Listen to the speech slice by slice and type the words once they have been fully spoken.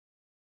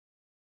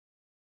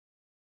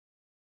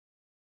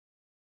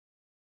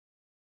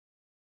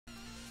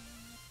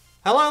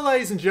Hello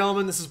ladies and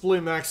gentlemen, this is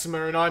Blue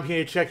Maxima and I'm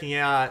here checking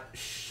out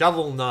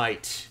Shovel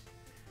Knight.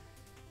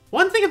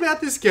 One thing about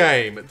this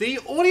game, the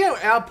audio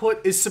output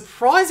is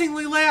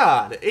surprisingly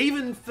loud,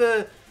 even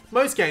for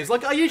most games.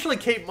 Like, I usually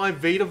keep my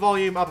Vita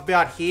volume up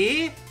about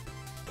here,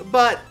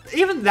 but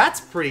even that's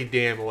pretty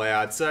damn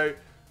loud, so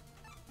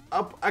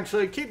I'll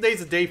actually keep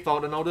these at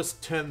default and I'll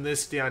just turn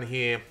this down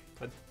here.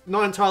 I'm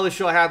not entirely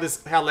sure how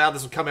loud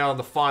this will come out on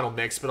the final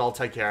mix, but I'll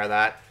take care of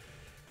that.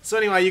 So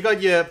anyway, you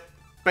got your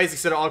basic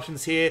set of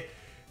options here.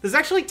 There's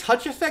actually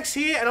touch effects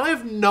here, and I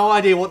have no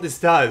idea what this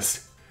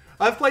does.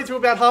 I've played through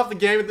about half the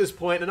game at this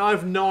point, and I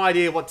have no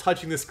idea what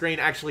touching the screen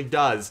actually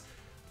does.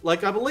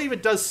 Like, I believe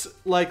it does,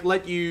 like,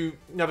 let you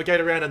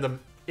navigate around in the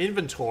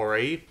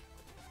inventory.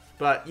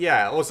 But,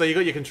 yeah, also you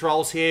got your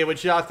controls here,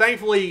 which are,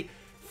 thankfully,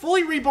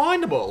 fully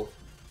rebindable.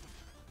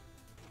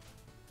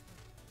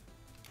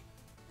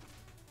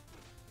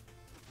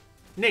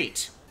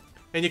 Neat.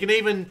 And you can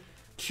even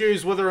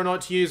choose whether or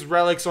not to use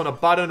relics on a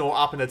button or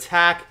up an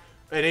attack,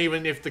 and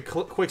even if the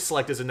quick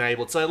select is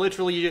enabled. So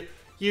literally,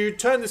 you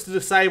turn this to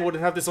disabled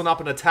and have this on up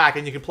and attack,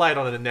 and you can play it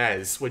on a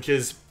NES, which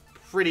is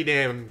pretty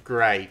damn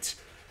great.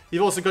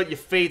 You've also got your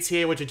feats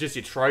here, which are just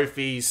your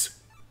trophies.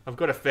 I've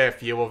got a fair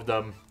few of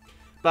them.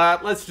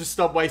 But let's just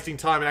stop wasting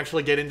time and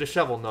actually get into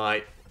Shovel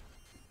Knight.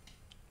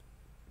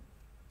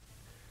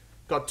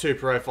 Got two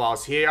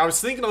profiles here. I was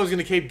thinking I was going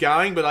to keep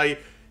going, but I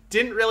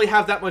didn't really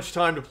have that much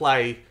time to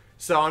play.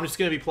 So I'm just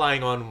going to be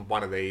playing on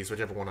one of these,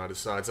 whichever one I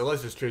decide. So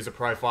let's just choose a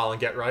profile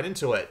and get right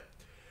into it.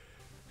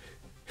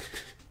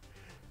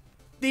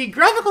 The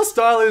graphical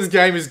style of this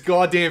game is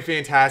goddamn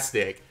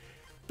fantastic.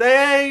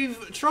 They've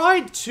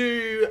tried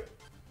to...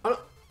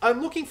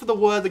 I'm looking for the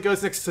word that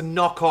goes next to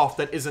knock off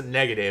that isn't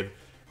negative.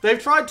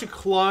 They've tried to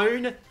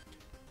clone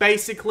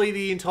basically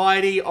the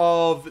entirety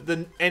of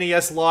the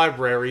NES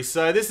library.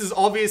 So this is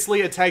obviously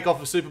a takeoff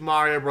of Super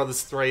Mario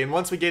Bros. 3. And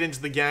once we get into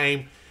the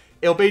game,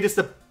 it'll be just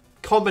a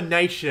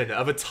combination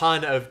of a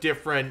ton of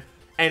different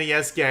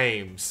NES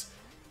games.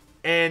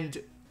 And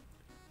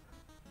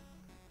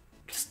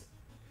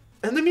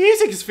the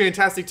music is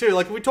fantastic too.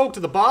 Like, if we talk to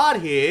the bard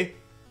here,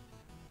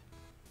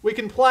 we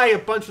can play a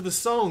bunch of the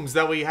songs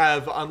that we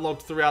have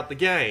unlocked throughout the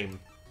game.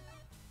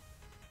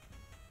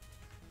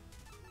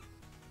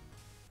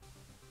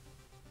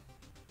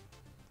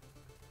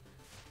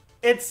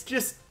 It's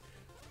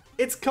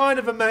kind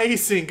of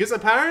amazing, because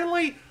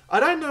apparently, I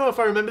don't know if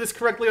I remember this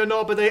correctly or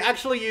not, but they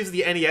actually use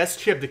the NES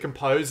chip to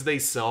compose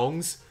these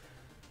songs.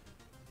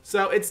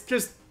 So it's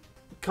just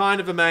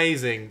kind of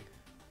amazing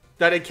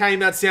that it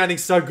came out sounding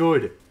so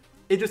good.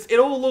 It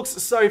all looks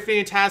so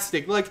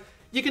fantastic. Like,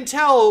 you can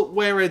tell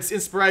where its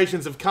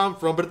inspirations have come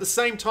from, but at the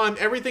same time,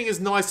 everything is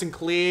nice and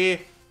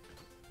clear.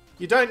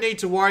 You don't need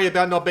to worry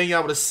about not being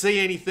able to see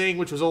anything,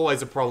 which was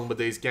always a problem with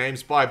these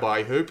games.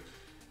 Bye-bye, Hoop.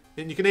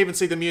 And you can even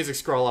see the music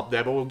scroll up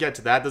there, but we'll get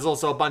to that. There's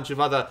also a bunch of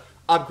other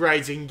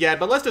upgrades you can get,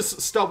 but let's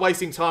just stop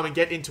wasting time and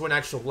get into an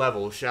actual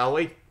level, shall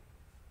we?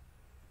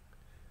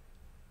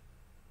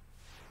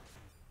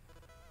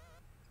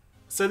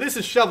 So this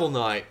is Shovel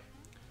Knight.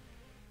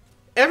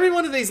 Every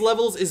one of these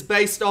levels is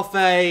based off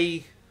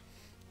a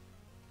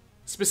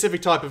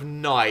specific type of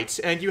knight,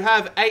 and you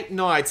have 8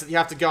 knights that you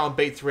have to go and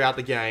beat throughout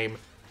the game.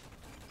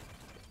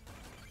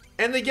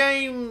 And the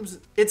game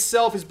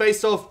itself is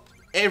based off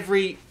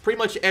pretty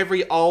much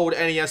every old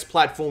NES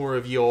platformer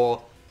of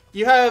yore.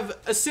 You have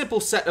a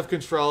simple set of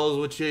controls,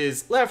 which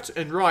is left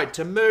and right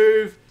to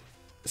move,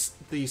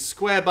 the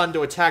square button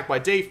to attack by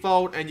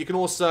default, and you can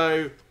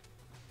also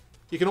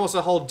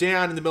hold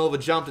down in the middle of a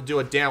jump to do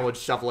a downward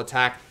shuffle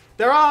attack.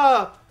 There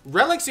are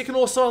relics you can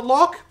also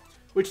unlock,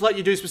 which let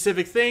you do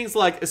specific things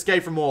like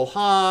escape from all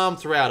harm,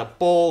 throw out a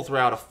ball, throw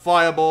out a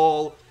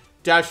fireball,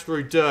 dash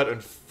through dirt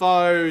and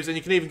foes, and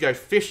you can even go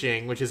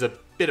fishing, which is a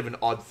bit of an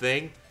odd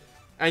thing.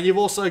 And you've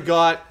also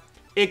got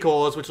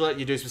Ichors, which let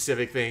you do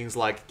specific things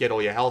like get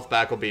all your health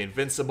back or be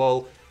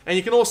invincible. And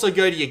you can also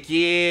go to your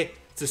gear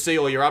to see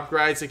all your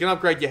upgrades. So you can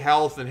upgrade your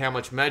health and how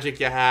much magic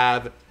you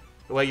have,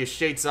 where your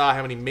sheets are,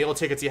 how many meal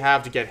tickets you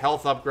have to get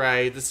health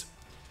upgrades. It's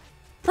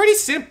pretty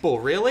simple,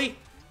 really.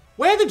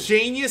 Where the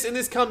genius in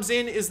this comes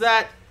in is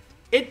that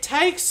it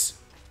takes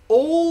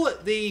all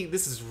the...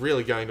 This is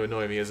really going to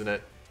annoy me, isn't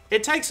it?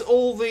 It takes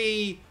all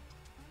the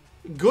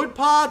good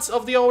parts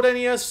of the old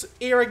NES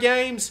era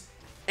games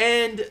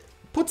and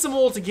puts them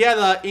all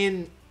together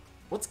in...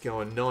 What's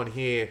going on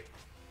here?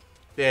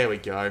 There we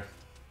go.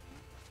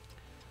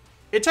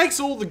 It takes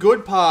all the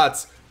good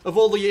parts of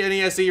all the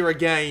NES era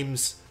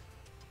games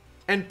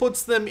and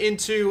puts them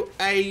into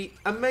a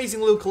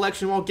amazing little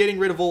collection while getting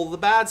rid of all the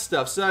bad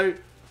stuff. So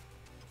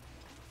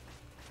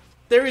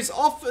there is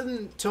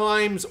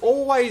oftentimes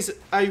always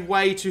a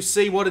way to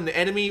see what an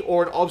enemy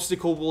or an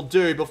obstacle will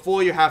do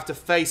before you have to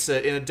face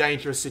it in a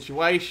dangerous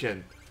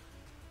situation.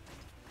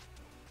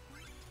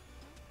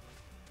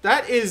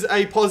 That is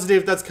a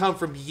positive that's come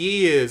from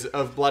years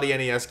of bloody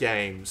NES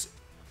games.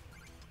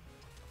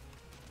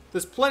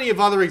 There's plenty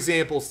of other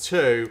examples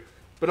too,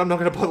 but I'm not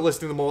going to bother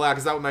listing them all out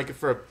because that would make it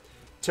for a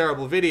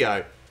terrible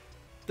video.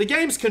 The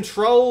game's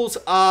controls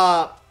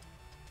are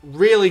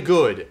really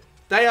good.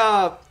 They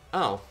are...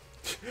 Oh.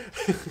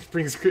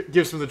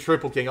 Gives them the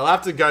Triple King. I'll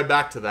have to go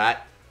back to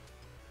that.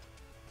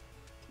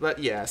 But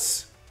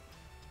yes.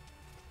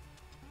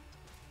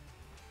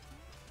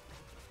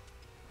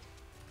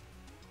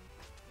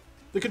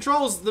 The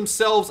controls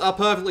themselves are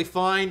perfectly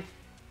fine.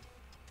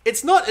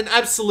 It's not an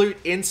absolute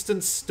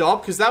instant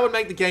stop, because that would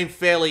make the game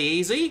fairly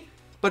easy.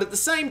 But at the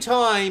same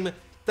time,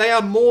 they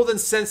are more than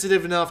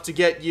sensitive enough to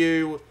get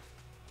you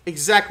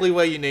exactly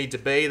where you need to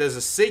be. There's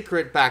a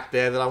secret back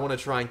there that I want to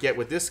try and get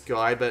with this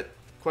guy, but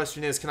the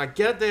question is, can I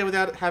get it there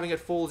without having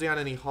it fall down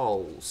any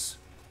holes?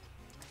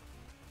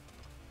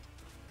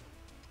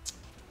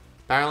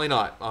 Apparently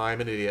not.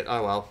 I'm an idiot.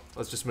 Oh well.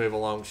 Let's just move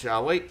along,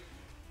 shall we?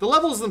 The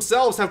levels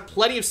themselves have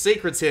plenty of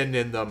secrets hidden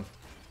in them.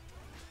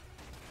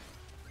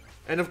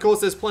 And of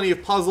course, there's plenty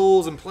of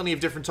puzzles and plenty of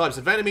different types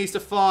of enemies to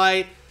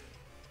fight.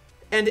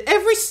 And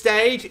every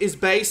stage is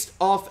based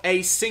off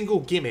a single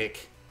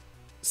gimmick.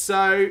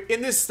 So,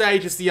 in this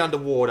stage, it's the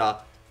underwater.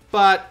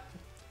 But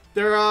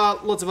there are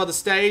lots of other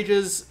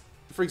stages.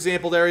 For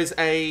example, there's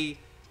a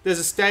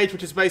stage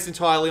which is based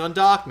entirely on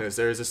darkness.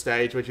 There is a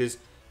stage which is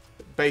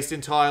based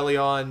entirely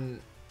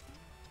on...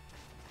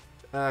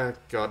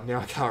 God, now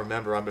I can't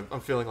remember.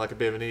 I'm feeling like a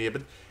bit of an idiot.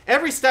 But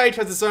every stage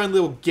has its own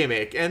little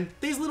gimmick. And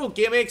these little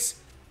gimmicks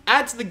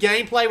add to the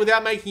gameplay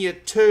without making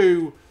it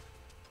too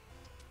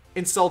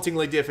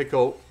insultingly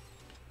difficult.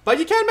 But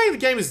you can make the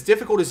game as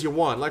difficult as you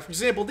want. Like, for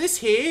example, this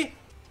here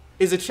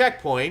is a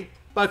checkpoint.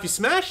 But if you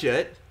smash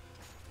it,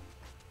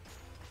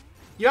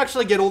 you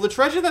actually get all the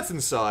treasure that's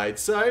inside.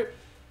 So,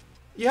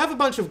 you have a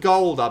bunch of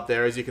gold up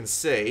there, as you can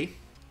see.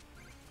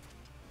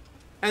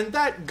 And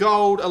that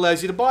gold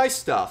allows you to buy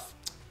stuff.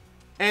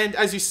 And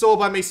as you saw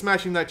by me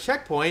smashing that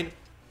checkpoint,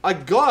 I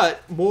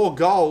got more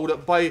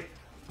gold by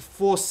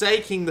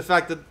forsaking the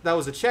fact that that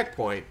was a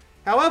checkpoint.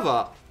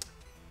 However,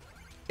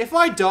 if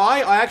I die,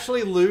 I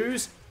actually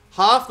lose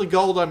half the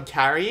gold I'm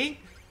carrying,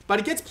 but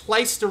it gets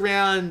placed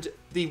around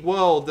the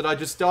world that I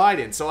just died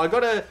in. So I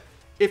gotta...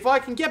 If I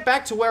can get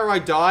back to where I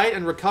died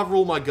and recover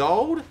all my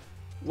gold,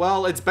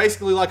 well, it's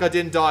basically like I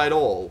didn't die at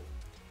all.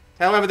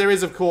 However, there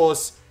is, of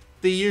course,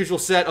 the usual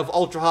set of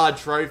ultra-hard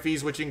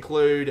trophies, which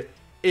include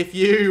beat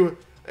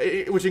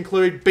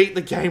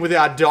the game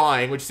without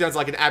dying, which sounds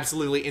like an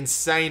absolutely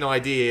insane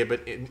idea,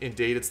 but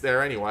indeed it's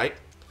there anyway.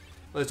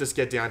 Let's just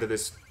get down to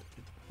this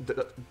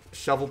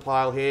shovel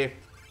pile here.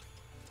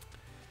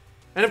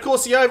 And of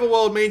course, the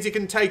overworld means you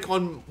can take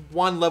on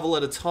one level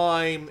at a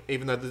time,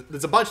 even though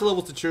there's a bunch of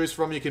levels to choose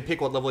from. You can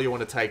pick what level you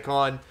want to take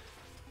on.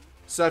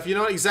 So if you're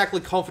not exactly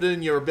confident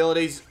in your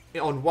abilities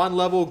on one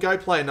level, go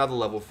play another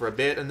level for a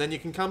bit, and then you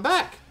can come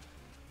back.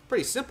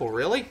 Pretty simple,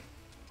 really.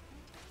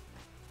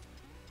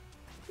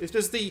 It's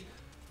just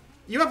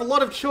you have a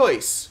lot of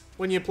choice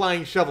when you're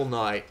playing Shovel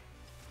Knight.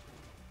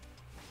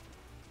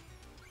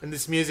 And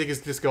this music is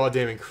just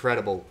goddamn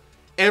incredible.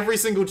 Every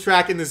single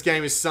track in this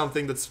game is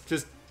something that's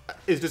just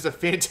a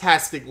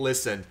fantastic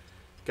listen.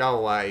 Go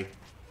away.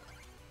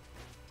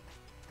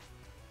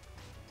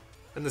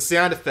 And the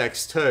sound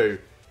effects too.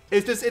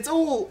 It's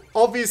all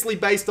obviously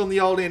based on the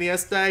old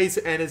NES days,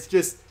 and it's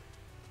just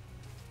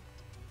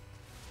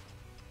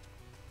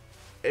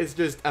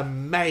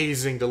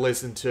amazing to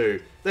listen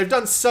to. They've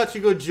done such a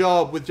good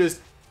job with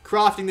just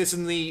crafting this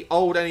in the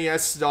old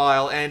NES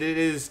style, and it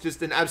is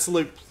just an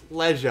absolute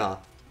pleasure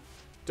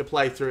to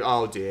play through.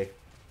 Oh dear.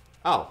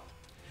 Oh.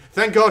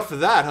 Thank God for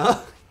that,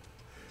 huh?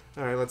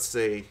 Alright, let's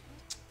see.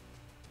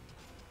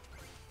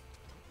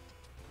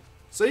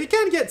 So you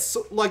can get,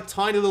 like,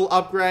 tiny little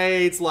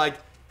upgrades, like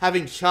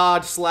having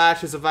charge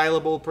slashes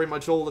available pretty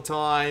much all the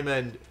time,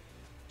 and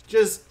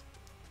just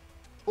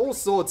all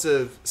sorts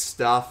of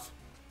stuff.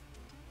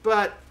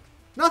 But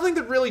nothing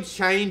that really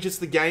changes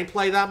the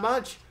gameplay that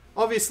much.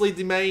 Obviously,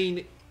 the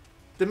main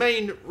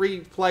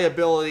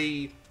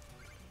replayability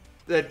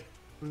that...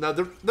 No,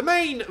 the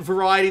main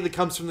variety that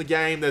comes from the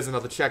game, there's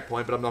another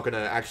checkpoint, but I'm not going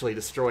to actually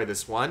destroy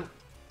this one.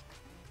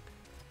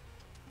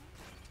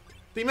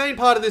 The main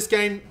part of this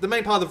game, the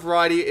main part of the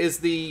variety is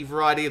the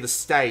variety of the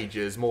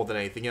stages, more than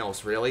anything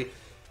else, really.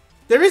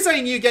 There is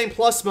a New Game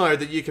Plus mode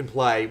that you can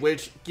play,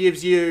 which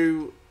gives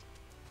you...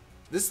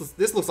 This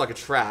looks like a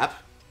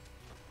trap.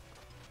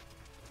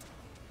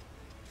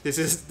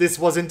 This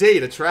was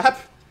indeed a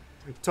trap.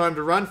 Time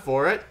to run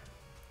for it.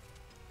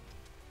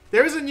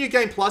 There is a New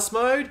Game Plus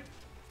mode,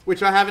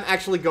 which I haven't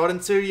actually gotten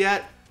to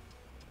yet.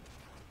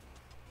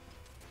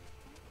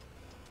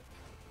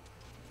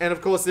 And of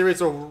course, there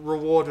is a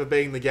reward for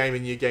beating the game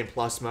in New Game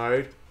Plus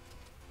mode.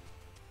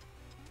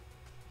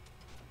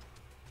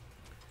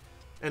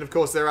 And of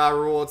course, there are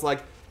rewards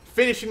like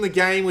finishing the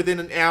game within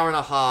an hour and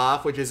a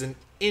half, which is an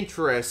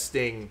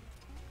interesting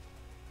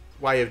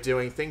way of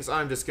doing things.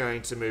 I'm just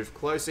going to move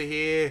closer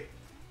here.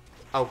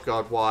 Oh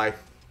god, why?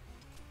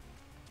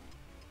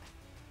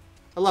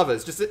 I love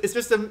it. It's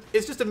just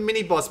a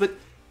mini boss, but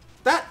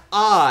that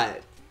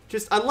art.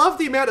 I love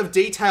the amount of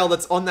detail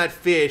that's on that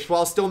fish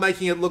while still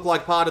making it look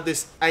like part of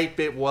this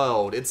 8-bit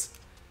world.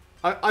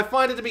 I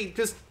find it to be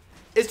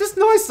it's just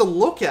nice to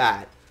look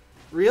at.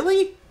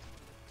 Really?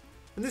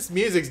 And this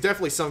music's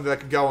definitely something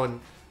that could go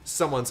on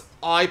someone's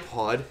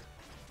iPod.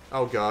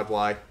 Oh god,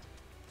 why?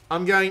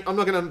 I'm not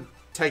gonna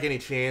take any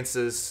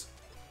chances.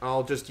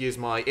 I'll just use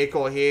my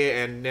Ichor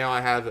here, and now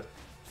I have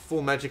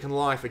full magic and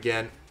life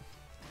again.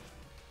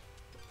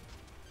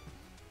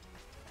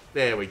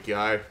 There we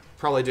go.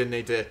 Probably didn't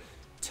need to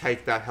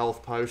take that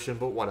health potion,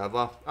 but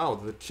whatever. Oh,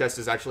 the chest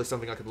is actually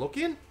something I can look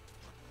in?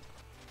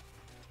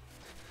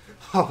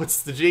 Oh,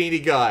 it's the genie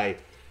guy.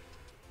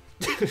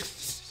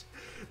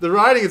 The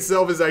writing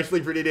itself is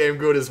actually pretty damn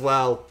good as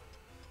well.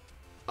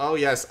 Oh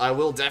yes, I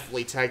will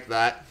definitely take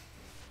that.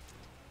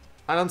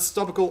 An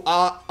unstoppable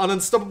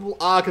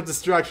arc of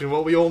destruction.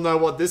 Well, we all know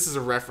what this is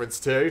a reference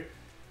to.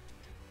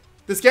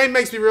 This game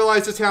makes me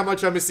realize just how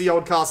much I miss the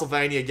old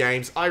Castlevania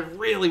games. I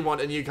really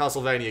want a new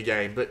Castlevania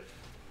game, but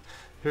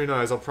who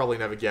knows, I'll probably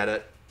never get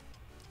it.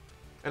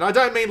 And I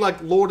don't mean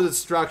like Lords of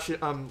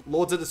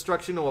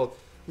Destruction or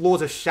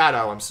Lords of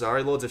Shadow, I'm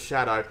sorry, Lords of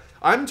Shadow.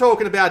 I'm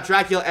talking about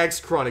Dracula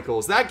X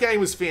Chronicles. That game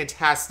was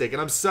fantastic,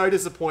 and I'm so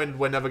disappointed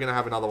we're never going to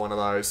have another one of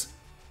those.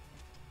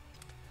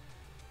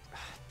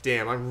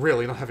 Damn, I'm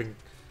really not having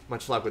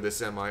much luck with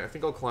this, am I? I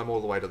think I'll climb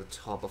all the way to the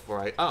top before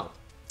I... Oh.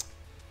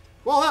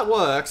 Well, that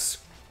works.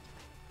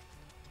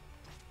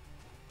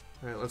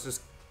 Alright, let's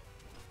just...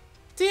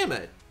 Damn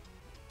it!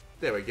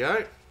 There we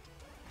go.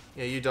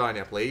 Yeah, you die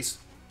now, please.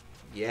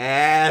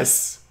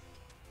 Yes!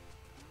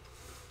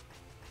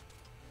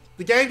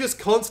 The game just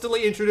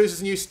constantly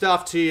introduces new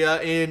stuff to you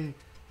in...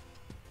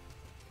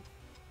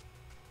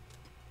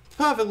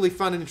 perfectly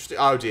fun and interesting...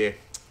 Oh dear.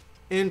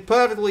 In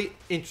perfectly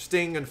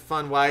interesting and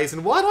fun ways.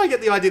 And why do I get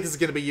the idea this is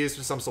going to be used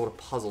for some sort of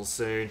puzzle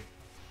soon?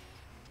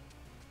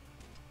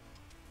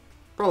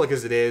 Probably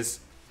because it is.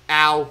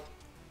 Ow.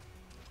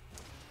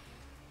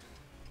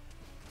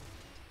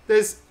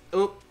 There's...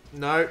 Oh,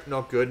 no,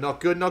 not good, not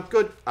good, not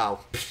good. Oh.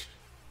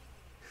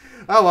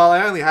 Oh well,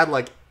 I only had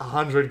like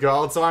 100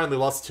 gold, so I only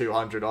lost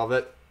 200 of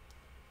it.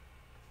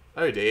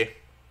 Oh dear.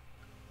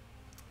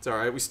 It's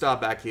alright, we start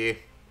back here.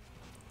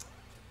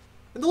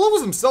 And the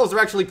levels themselves are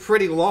actually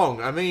pretty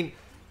long. I mean,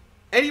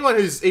 anyone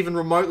who's even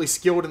remotely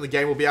skilled in the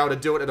game will be able to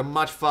do it at a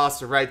much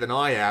faster rate than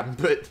I am,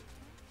 but...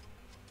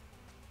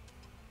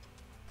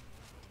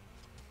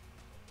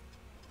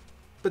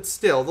 But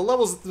still, the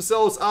levels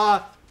themselves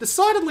are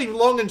decidedly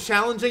long and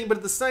challenging, but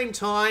at the same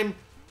time,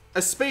 a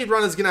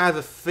speedrunner's gonna have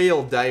a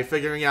field day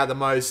figuring out the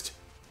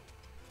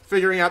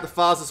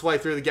fastest way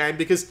through the game,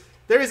 because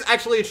there is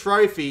actually a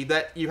trophy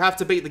that you have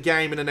to beat the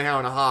game in an hour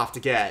and a half to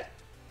get.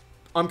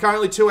 I'm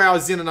currently 2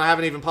 hours in and I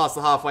haven't even passed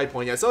the halfway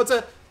point yet, so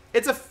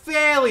it's a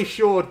fairly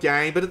short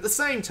game, but at the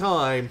same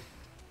time,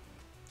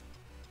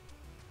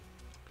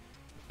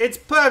 it's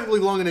perfectly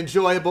long and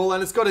enjoyable,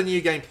 and it's got a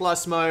New Game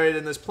Plus mode,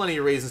 and there's plenty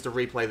of reasons to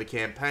replay the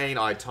campaign.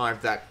 I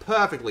timed that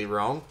perfectly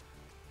wrong.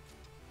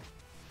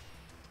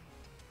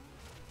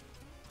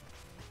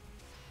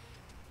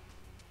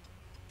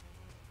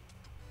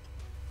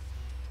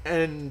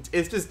 And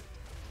it's just...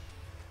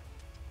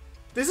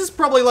 This is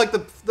probably like the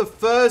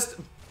first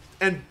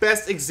and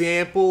best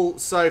example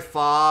so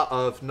far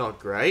of... Not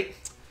great.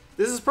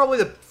 This is probably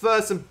the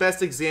first and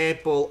best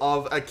example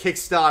of a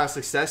Kickstarter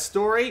success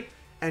story.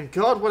 And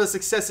god, what a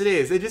success it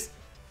is.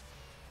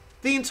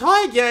 The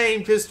entire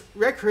game just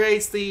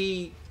recreates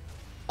the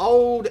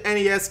old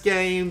NES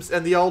games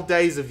and the old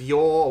days of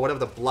yore, or whatever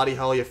the bloody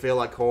hell you feel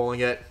like calling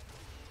it.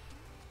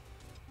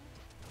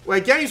 Where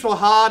games were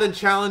hard and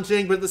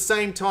challenging, but at the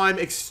same time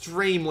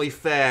extremely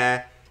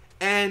fair.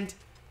 And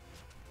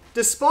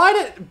despite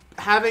it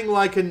having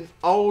like an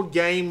old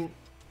game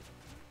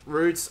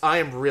roots, I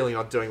am really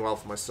not doing well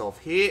for myself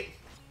here.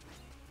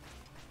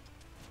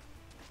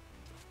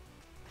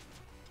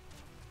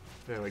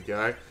 There we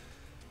go.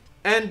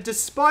 And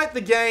despite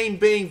the game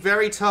being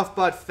very tough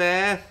but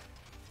fair,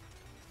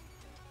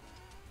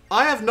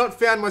 I have not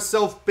found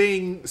myself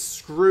being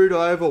screwed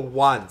over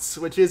once,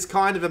 which is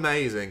kind of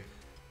amazing.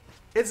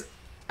 It's...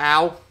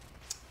 Ow.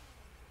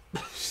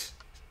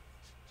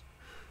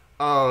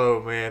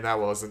 Oh man, that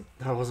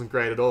wasn't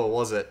great at all,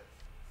 was it?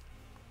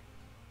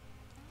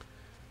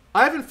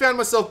 I haven't found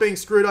myself being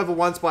screwed over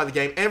once by the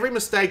game. Every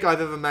mistake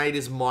I've ever made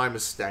is my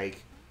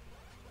mistake.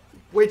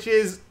 Which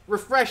is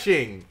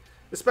refreshing.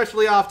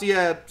 Especially after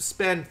you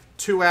spend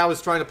 2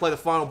 hours trying to play the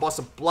final boss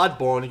of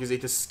Bloodborne because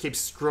it just keeps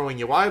screwing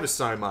you over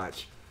so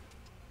much.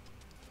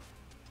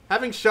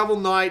 Having Shovel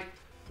Knight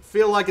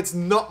feel like it's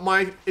not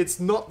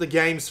the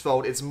game's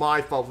fault, it's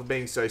my fault for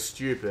being so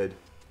stupid.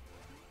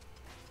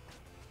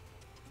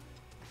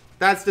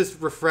 That's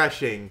just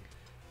refreshing.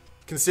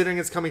 Considering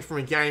it's coming from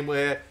a game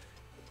where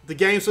the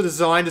games were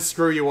designed to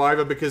screw you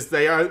over because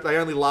they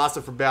only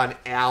lasted for about an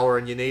hour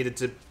and you needed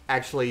to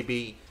actually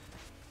be...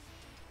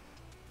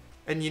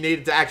 And you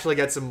needed to actually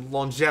get some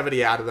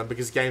longevity out of them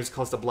because games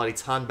cost a bloody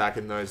ton back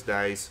in those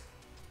days.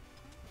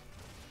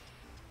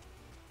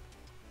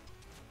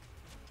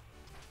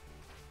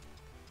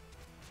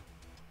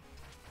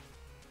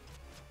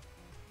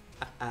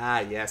 Ah,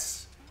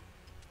 yes.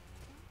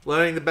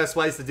 Learning the best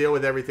ways to deal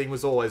with everything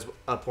was always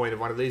a point of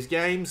one of these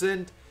games,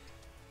 and...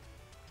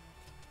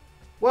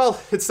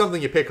 Well, it's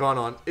something you pick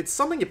on. It's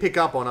something you pick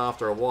up on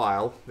after a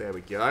while. There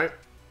we go.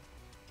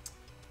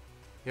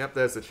 Yep,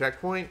 there's the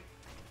checkpoint.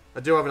 I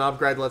do have an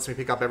upgrade that lets me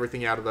pick up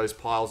everything out of those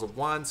piles at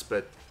once,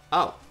 but...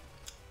 Oh.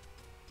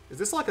 Is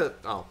this like a...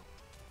 Oh.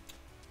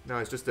 No,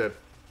 it's just a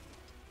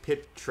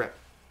pit trap.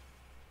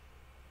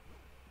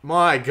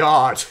 My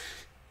god.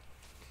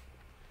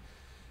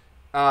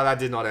 Oh, that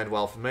did not end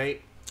well for me.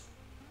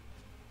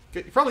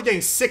 You're probably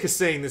getting sick of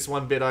seeing this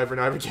one bit over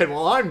and over again.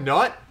 Well, I'm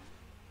not.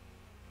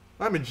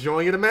 I'm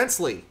enjoying it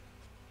immensely.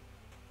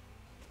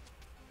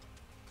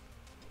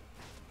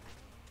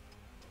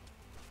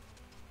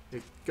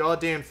 The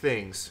goddamn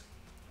things.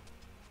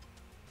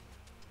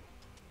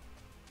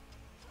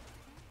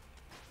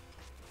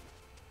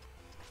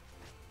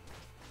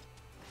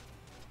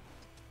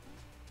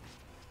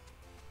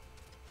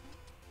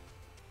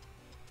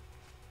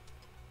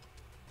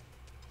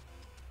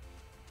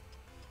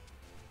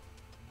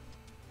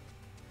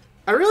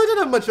 I really don't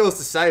have much else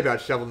to say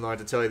about Shovel Knight,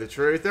 to tell you the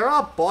truth. There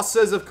are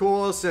bosses, of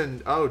course,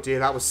 and... Oh dear,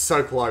 that was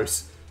so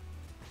close.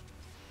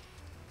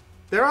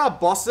 There are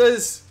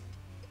bosses,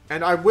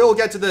 and I will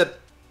get to the...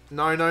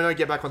 No,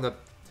 get back on the...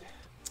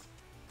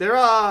 There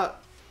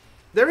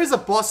is a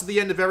boss at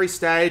the end of every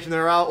stage, and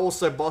there are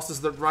also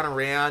bosses that run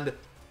around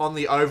on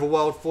the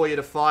overworld for you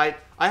to fight.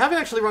 I haven't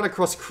actually run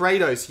across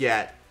Kratos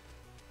yet,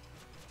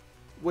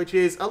 which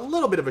is a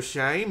little bit of a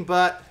shame,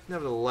 but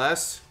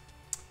nevertheless...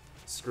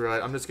 Screw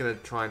it, I'm just going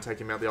to try and take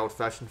him out the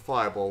old-fashioned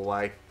fireball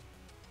way.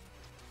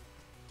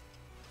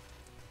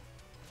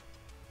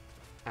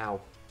 Ow.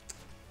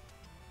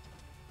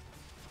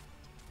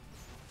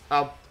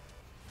 Oh.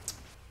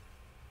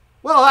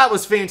 Well, that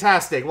was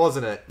fantastic,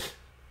 wasn't it?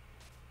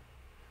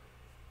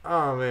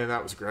 Oh man,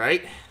 that was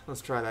great.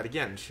 Let's try that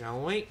again, shall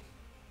we?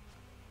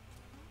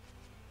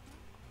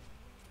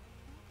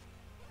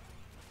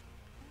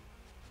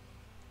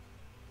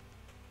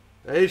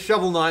 It is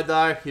Shovel Knight,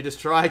 though. You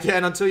just try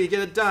again until you get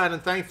it done,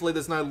 and thankfully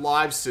there's no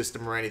live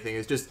system or anything.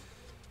 It's just,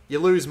 you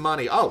lose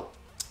money. Oh,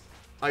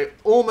 I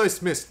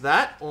almost missed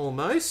that.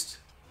 Almost.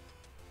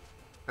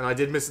 And I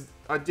did miss it.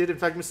 I did, in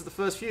fact, miss it the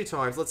first few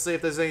times. Let's see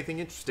if there's anything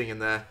interesting in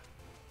there.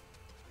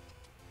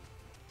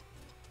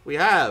 We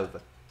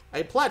have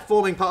a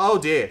platforming oh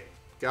dear.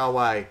 Go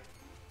away.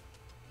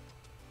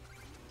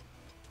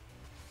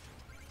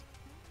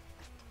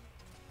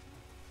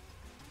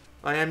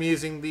 I am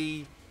using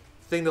the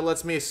thing that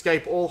lets me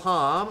escape all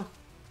harm,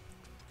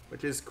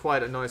 which is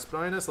quite a nice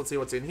bonus. Let's see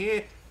what's in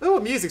here. Oh,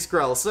 a music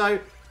scroll. So,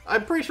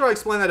 I'm pretty sure I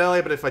explained that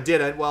earlier, but if I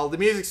didn't, well, the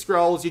music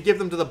scrolls, you give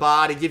them to the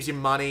bard, he gives you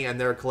money, and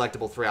they're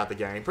collectible throughout the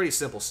game. Pretty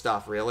simple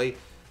stuff, really.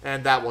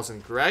 And that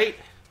wasn't great.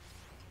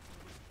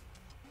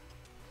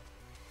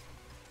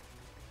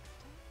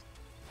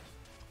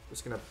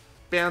 Just gonna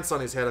bounce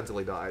on his head until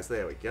he dies.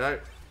 There we go.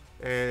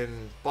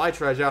 And buy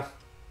treasure.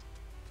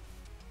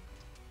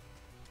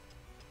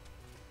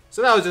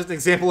 So that was just an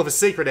example of a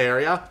secret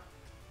area.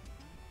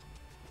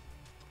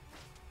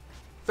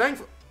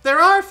 There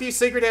are a few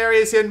secret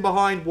areas hidden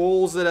behind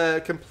walls that are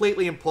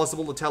completely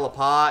impossible to tell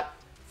apart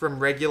from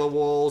regular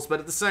walls, but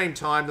at the same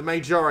time, the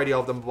majority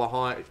of them are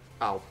behind...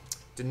 Oh,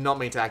 did not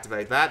mean to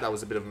activate that. That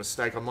was a bit of a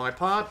mistake on my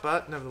part,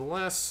 but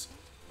nevertheless,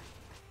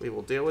 we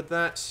will deal with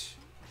that.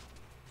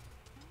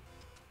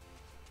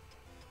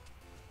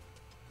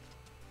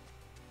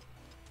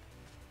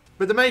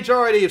 But the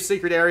majority of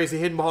secret areas are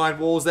hidden behind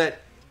walls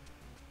that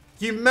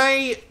you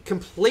may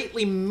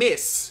completely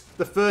miss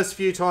the first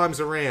few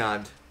times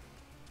around.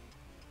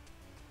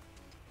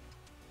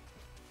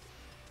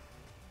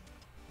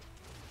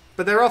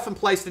 But they're often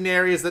placed in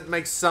areas that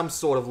make some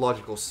sort of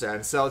logical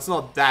sense, so it's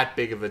not that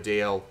big of a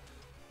deal.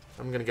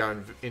 I'm going to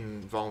go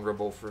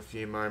invulnerable for a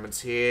few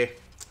moments here.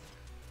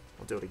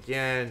 I'll do it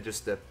again,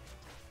 just to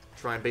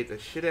try and beat the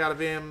shit out of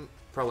him.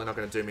 Probably not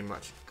going to do me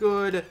much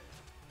good.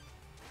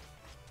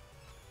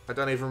 I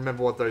don't even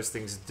remember what those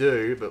things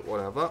do, but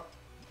whatever.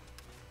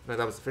 No,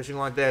 that was the fishing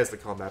line. There's the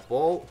combat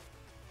ball.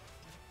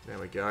 There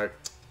we go. At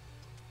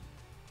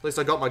least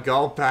I got my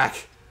gold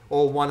back.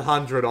 All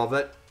 100 of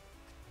it.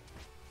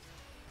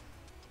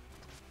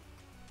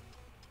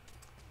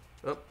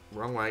 Oh,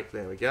 wrong way.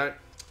 There we go.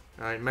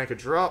 Alright, make a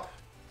drop.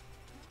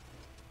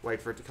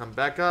 Wait for it to come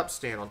back up.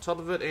 Stand on top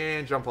of it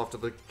and jump off to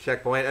the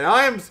checkpoint. And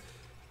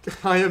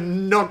I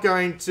am not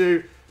going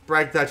to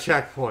break that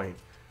checkpoint.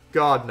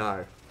 God,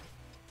 no.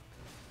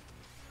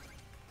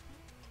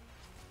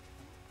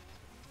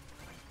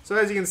 So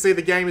as you can see,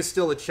 the game is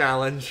still a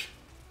challenge.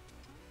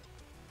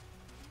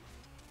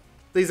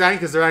 These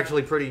anchors are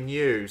actually pretty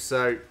new,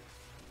 so...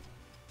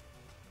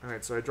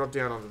 Alright, so I drop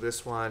down onto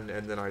this one,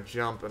 and then I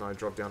jump, and I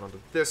drop down onto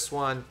this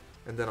one,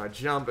 and then I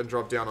jump and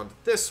drop down onto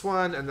this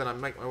one, and then I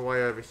make my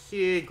way over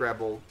here,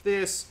 grab all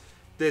this.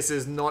 This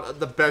is not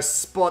the best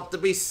spot to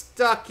be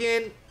stuck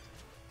in.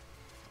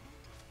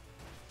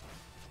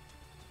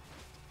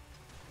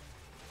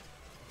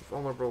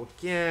 Vulnerable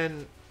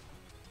again.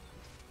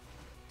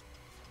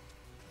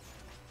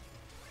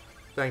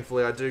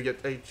 Thankfully, I do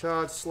get a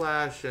charge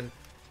slash, and...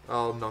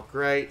 Oh, not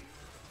great.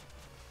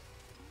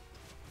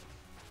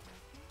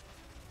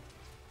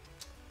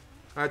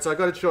 Alright, so I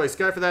got a choice.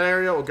 Go for that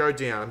area or go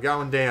down. I'm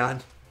going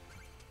down.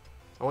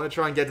 I want to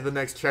try and get to the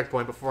next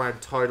checkpoint before I'm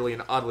totally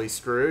and utterly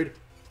screwed.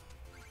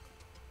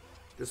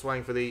 Just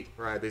waiting for the...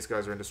 Right, these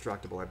guys are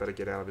indestructible. I better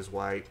get out of his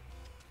way.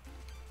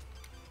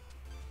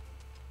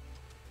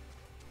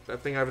 That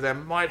thing over there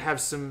might have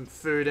some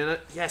food in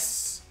it.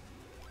 Yes!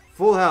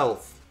 Full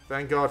health.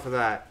 Thank God for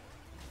that.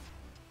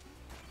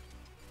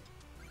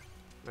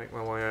 Make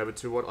my way over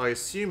to what I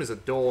assume is a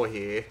door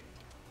here.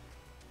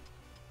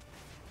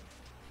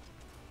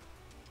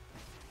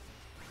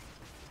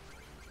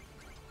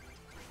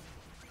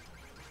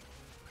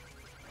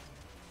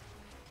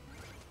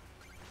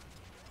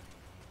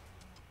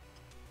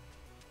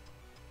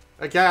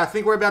 Okay, I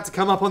think we're about to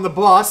come up on the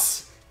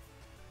boss.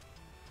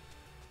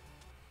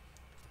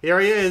 Here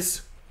he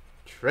is.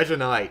 Treasure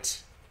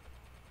Knight.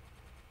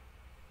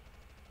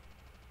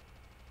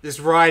 This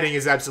writing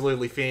is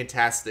absolutely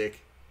fantastic.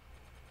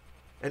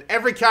 And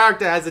every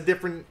character has a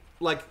different,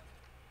 like,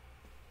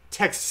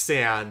 text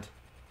sound.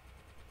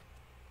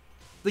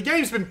 The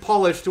game's been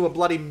polished to a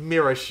bloody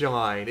mirror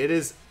shine. It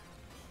is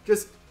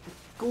just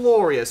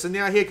glorious. And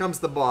now here comes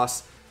the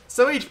boss.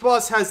 So each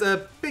boss has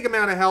a big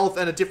amount of health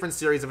and a different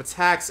series of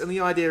attacks. And the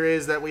idea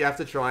is that we have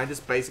to try and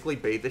just basically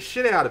beat the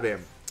shit out of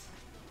him.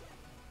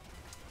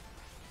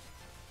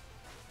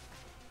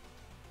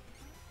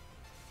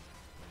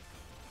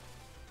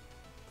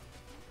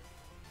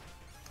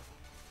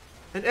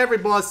 And every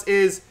boss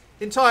is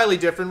entirely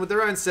different with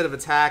their own set of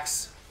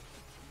attacks.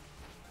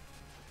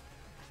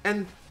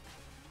 And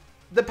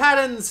the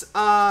patterns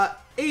are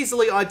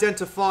easily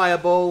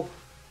identifiable.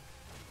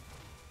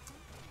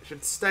 I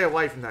should stay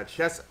away from that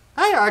chest.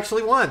 Hey, I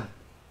actually won.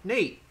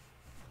 Neat.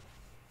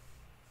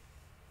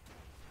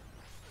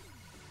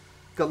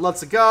 Got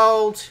lots of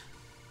gold.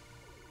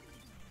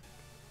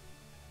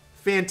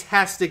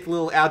 Fantastic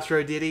little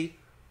outro ditty.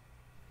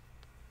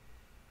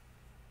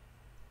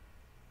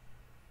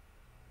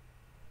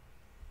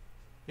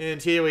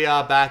 And here we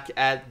are back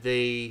at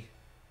the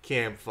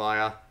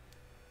campfire.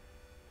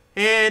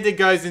 And it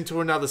goes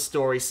into another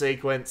story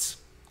sequence.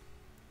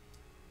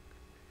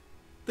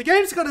 The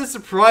game's got a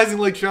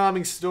surprisingly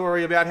charming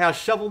story about how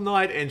Shovel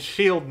Knight and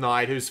Shield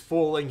Knight, who's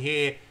falling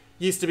here,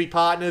 used to be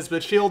partners,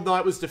 but Shield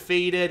Knight was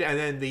defeated, and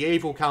then the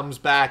evil comes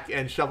back,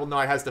 and Shovel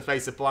Knight has to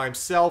face it by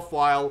himself,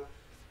 while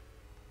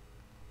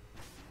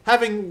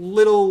having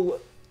little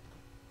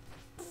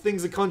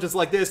things of conscience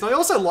like this. And I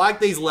also like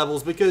these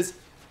levels because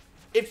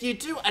if you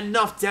do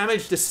enough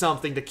damage to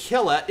something to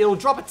kill it, it'll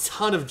drop a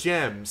ton of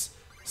gems.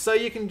 So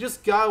you can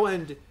just go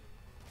and,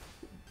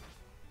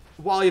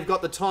 while you've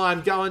got the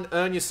time, go and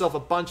earn yourself a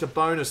bunch of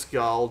bonus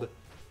gold.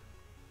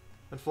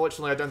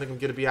 Unfortunately, I don't think I'm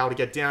going to be able to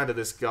get down to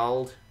this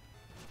gold.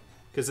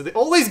 Because of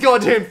all these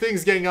goddamn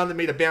things getting under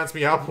me to bounce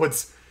me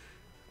upwards.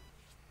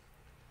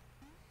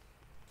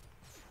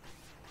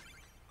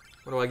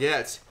 What do I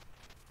get?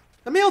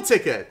 A meal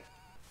ticket!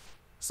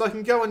 So I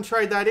can go and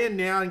trade that in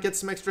now and get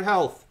some extra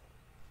health.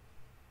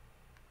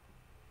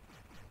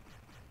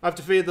 I've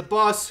defeated the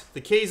boss,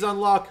 the keys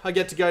unlock, I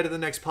get to go to the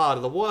next part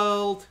of the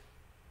world.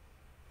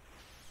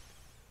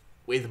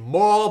 With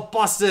more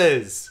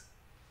bosses!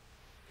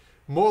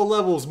 More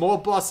levels, more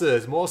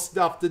bosses, more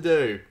stuff to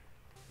do.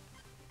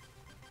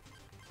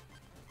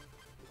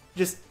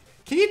 Just,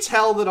 can you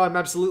tell that I'm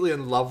absolutely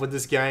in love with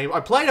this game?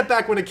 I played it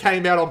back when it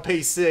came out on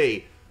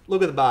PC.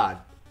 Look at the bard.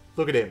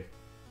 Look at him.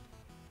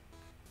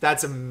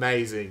 That's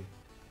amazing.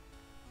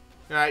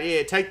 Alright,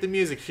 here, take the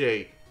music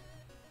sheet.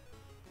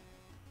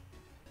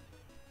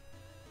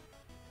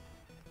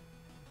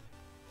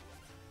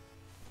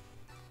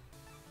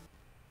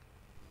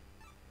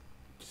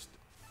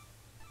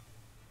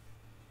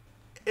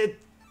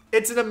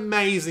 It's an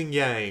amazing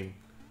game.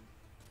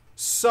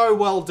 So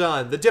well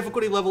done. The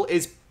difficulty level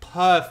is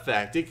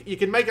perfect. You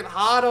can make it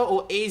harder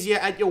or easier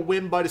at your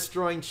whim by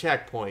destroying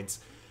checkpoints.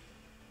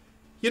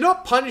 You're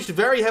not punished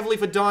very heavily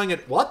for dying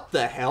at... What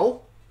the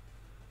hell?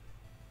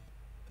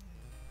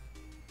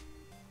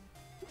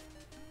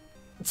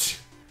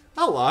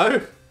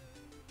 Hello?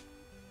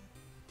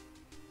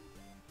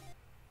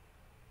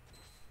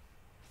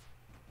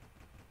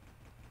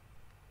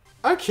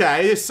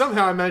 Okay,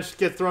 somehow I managed to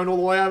get thrown all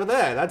the way over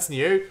there. That's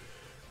new.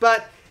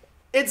 But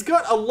it's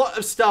got a lot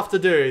of stuff to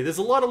do. There's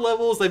a lot of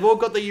levels. They've all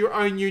got their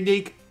own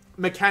unique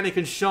mechanic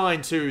and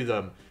shine to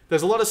them.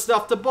 There's a lot of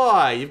stuff to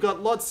buy. You've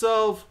got lots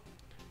of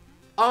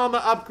armor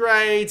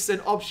upgrades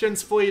and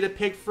options for you to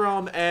pick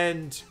from,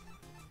 and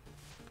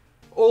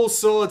all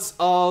sorts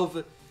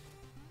of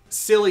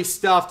silly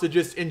stuff to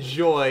just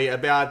enjoy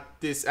about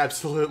this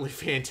absolutely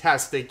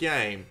fantastic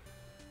game.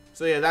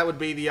 So yeah, that would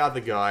be the other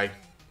guy.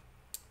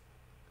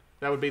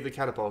 That would be the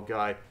catapult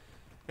guy.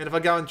 And if I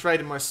go and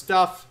trade in my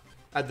stuff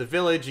at the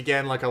village,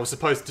 again, like I was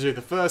supposed to do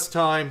the first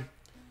time,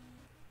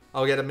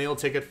 I'll get a meal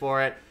ticket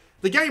for it.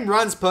 The game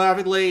runs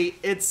perfectly.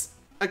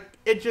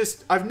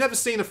 I've never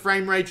seen a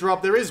frame rate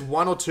drop. There is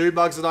one or two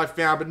bugs that I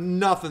found, but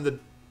nothing that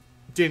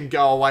didn't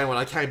go away when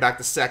I came back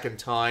the second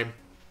time.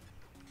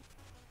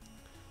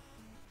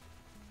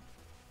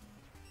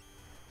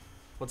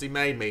 What's he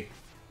made me?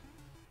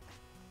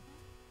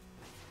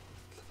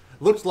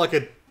 Looks like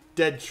a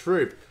dead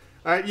troop.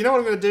 Alright, you know what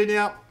I'm going to do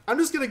now? I'm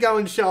just going to go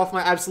and show off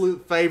my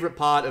absolute favourite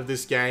part of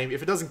this game.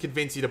 If it doesn't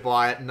convince you to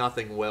buy it,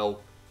 nothing will.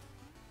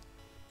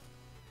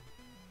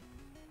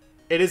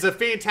 It is a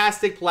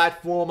fantastic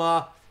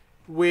platformer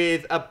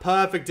with a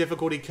perfect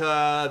difficulty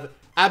curve.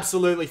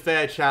 Absolutely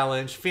fair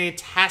challenge.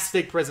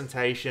 Fantastic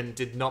presentation.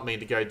 Did not mean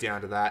to go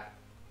down to that.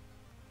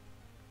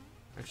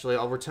 Actually,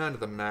 I'll return to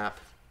the map.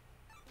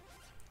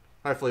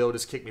 Hopefully it'll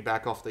just kick me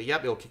back off the...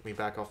 Yep, it'll kick me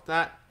back off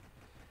that.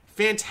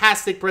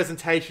 Fantastic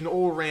presentation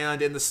all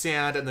around in the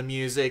sound and the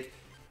music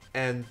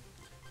and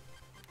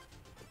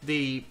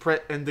the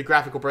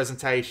graphical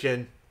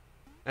presentation.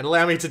 And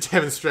allow me to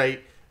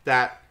demonstrate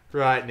that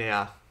right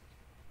now.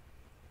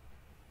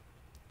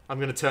 I'm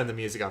going to turn the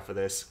music up for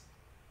this.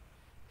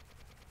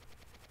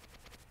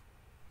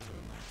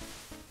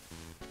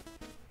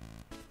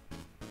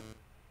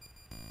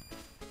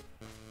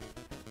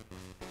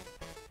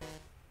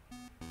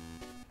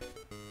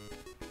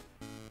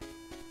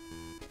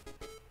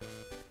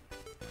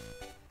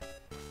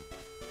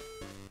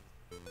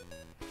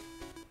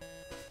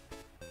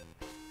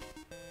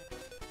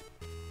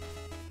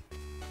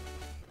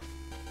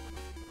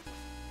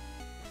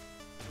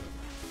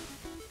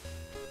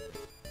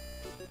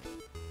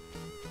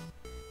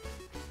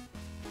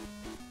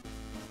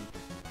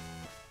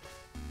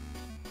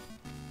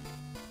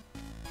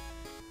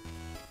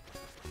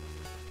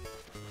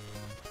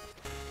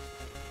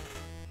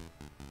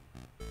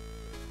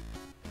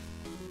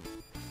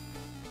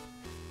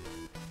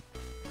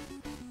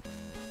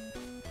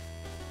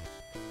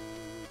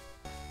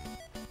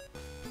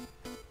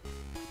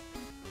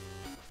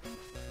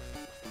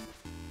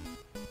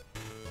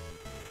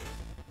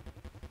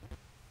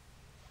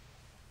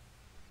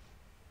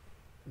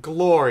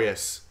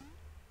 Glorious.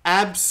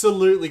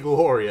 Absolutely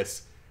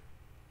glorious.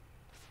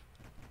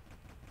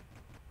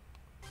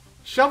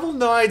 Shovel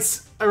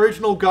Knight's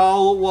original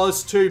goal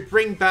was to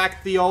bring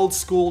back the old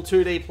school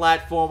 2D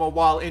platformer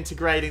while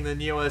integrating the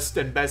newest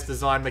and best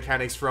design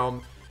mechanics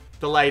from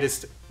the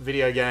latest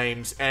video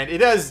games, and it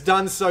has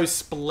done so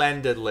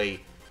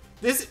splendidly.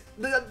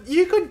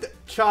 You could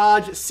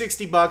charge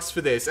 $60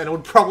 for this, and it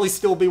would probably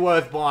still be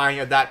worth buying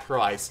at that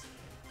price.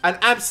 An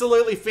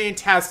absolutely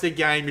fantastic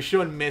game. You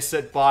shouldn't miss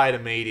it. Buy it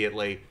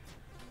immediately.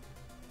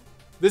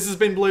 This has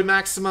been Blue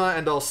Maxima,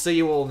 and I'll see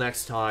you all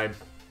next time.